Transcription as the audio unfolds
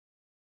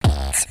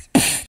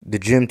The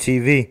GIM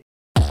TV.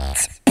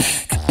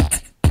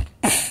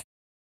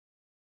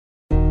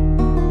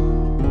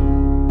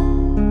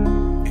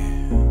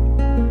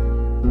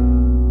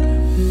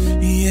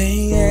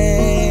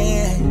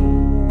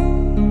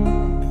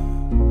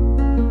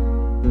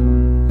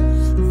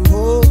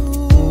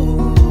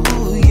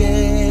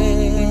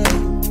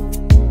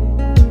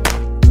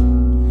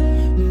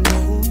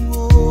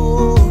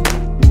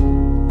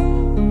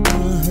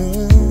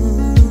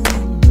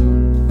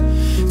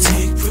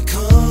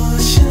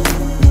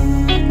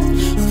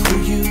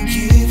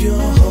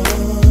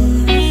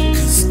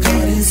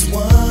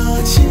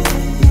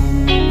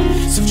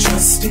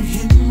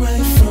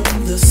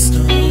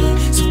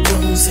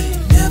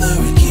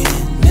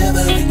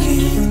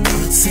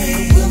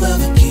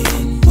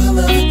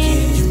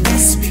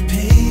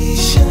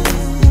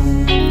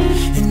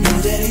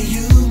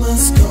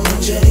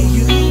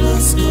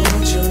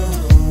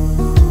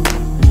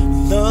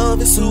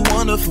 It's a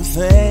wonderful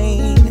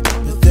thing,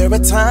 but there are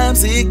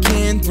times it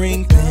can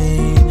bring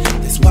pain.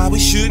 That's why we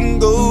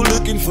shouldn't go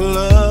looking for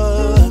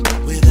love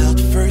without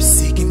first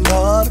seeking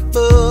God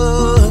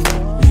above.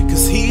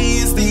 Cause He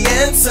is the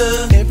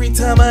answer. Every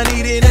time I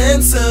need an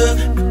answer,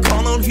 I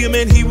call on Him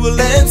and He will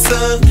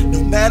answer.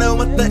 No matter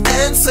what the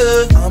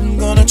answer, I'm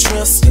gonna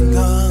trust in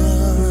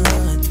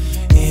God.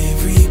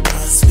 Every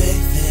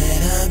prospect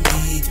that I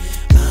meet,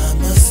 I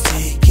must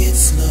take it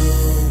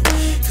slow.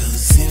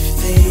 Cause if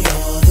they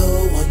are the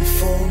one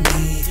for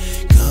me,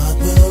 God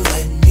will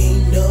let me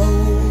know,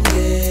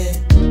 yeah.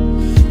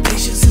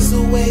 Patience is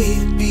the way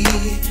to be. I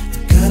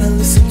gotta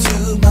listen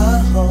to my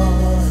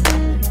heart.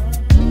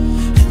 I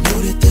know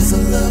that there's a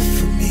love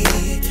for me.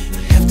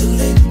 I have to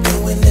let go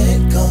and let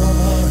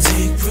God.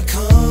 Take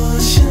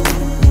precaution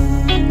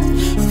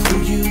of who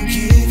you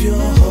give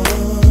your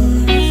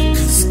heart,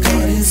 cause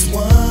God is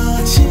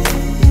watching.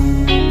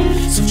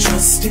 So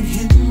trust in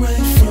Him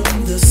right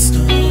from the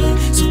start.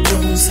 So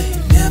don't say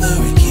never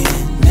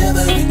again,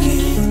 never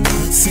again.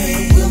 But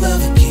say we'll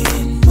love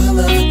again, we'll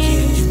love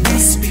again. You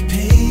must be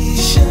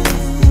patient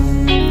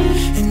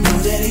and know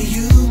that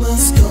you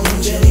must go,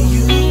 that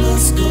you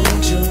must go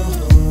your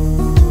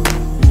home.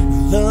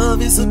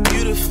 Love is a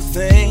beautiful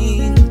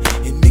thing.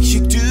 It makes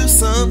you do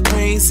some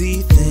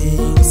crazy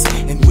things.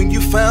 And when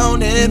you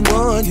found that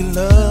one you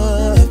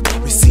love,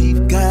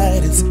 receive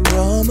guidance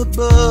from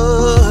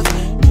above.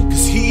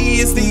 Cause He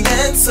is the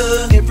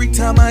answer. Every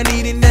time I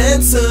need an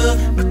answer,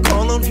 I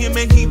call on Him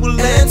and He will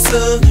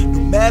answer. No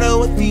matter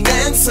what the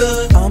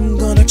answer, I'm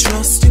gonna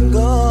trust in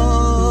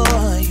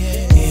God,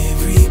 yeah.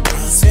 Every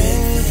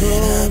prospect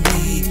that I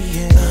meet,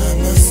 I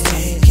must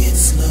take it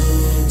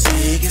slow.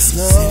 Take it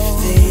slow.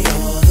 If they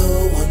are the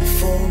one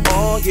for me,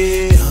 oh,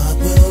 yeah, God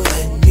will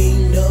let me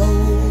know,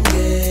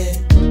 yeah.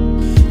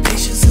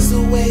 Patience is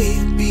the way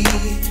to be. I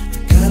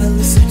gotta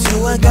listen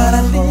to, I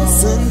gotta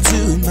listen to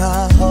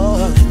my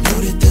heart. I know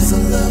that there's a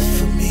love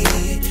for me. I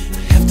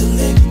have to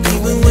let go.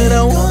 Even when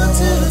I want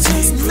to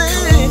just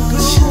let go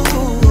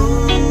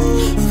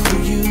of who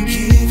you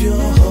give your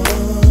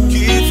heart.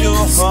 Give your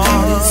heart.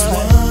 God is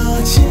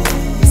watching.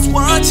 He's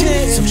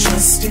watching. So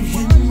trust in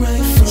Him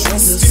right from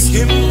the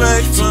start. Him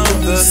right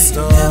from the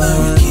start. Never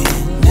again,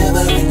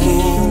 never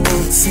again.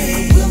 Don't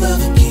say we'll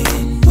love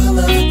again, we'll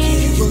love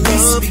again. You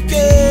must be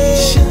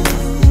patient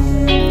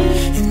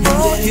and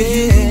know that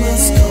you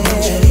must go.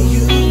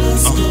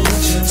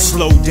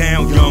 Slow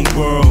down, young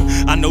world.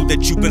 I know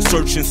that you've been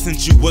searching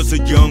since you was a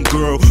young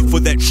girl for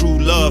that true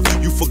love.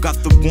 You forgot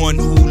the one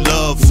who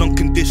loves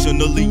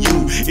unconditionally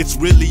you. It's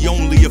really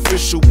only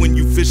official when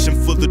you fishing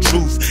for the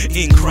truth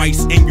in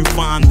Christ, and you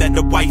find that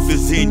the wife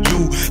is in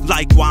you.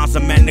 Likewise,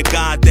 a man of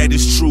God that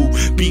is true.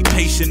 Be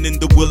patient in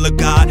the will of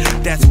God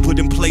that's put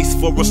in place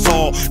for us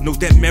all. Know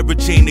that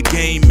marriage ain't a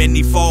game,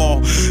 many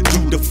fall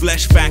due to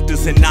flesh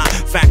factors and not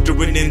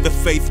factoring in the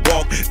faith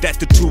walk that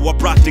the two are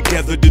brought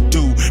together to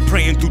do.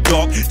 Praying through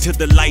dark till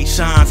the light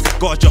shines.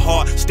 Guard your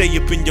heart, stay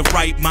up in your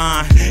right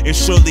mind, and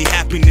surely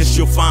happiness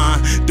you'll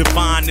find.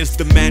 Divine is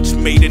the match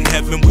made in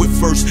heaven with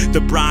first the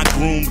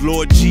bridegroom,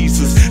 Lord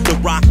Jesus. The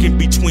rock in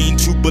between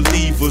two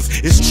believers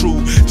is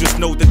true. Just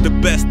know that the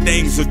best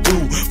things are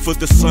due for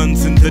the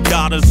sons and the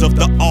daughters of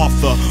the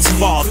author,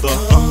 Father.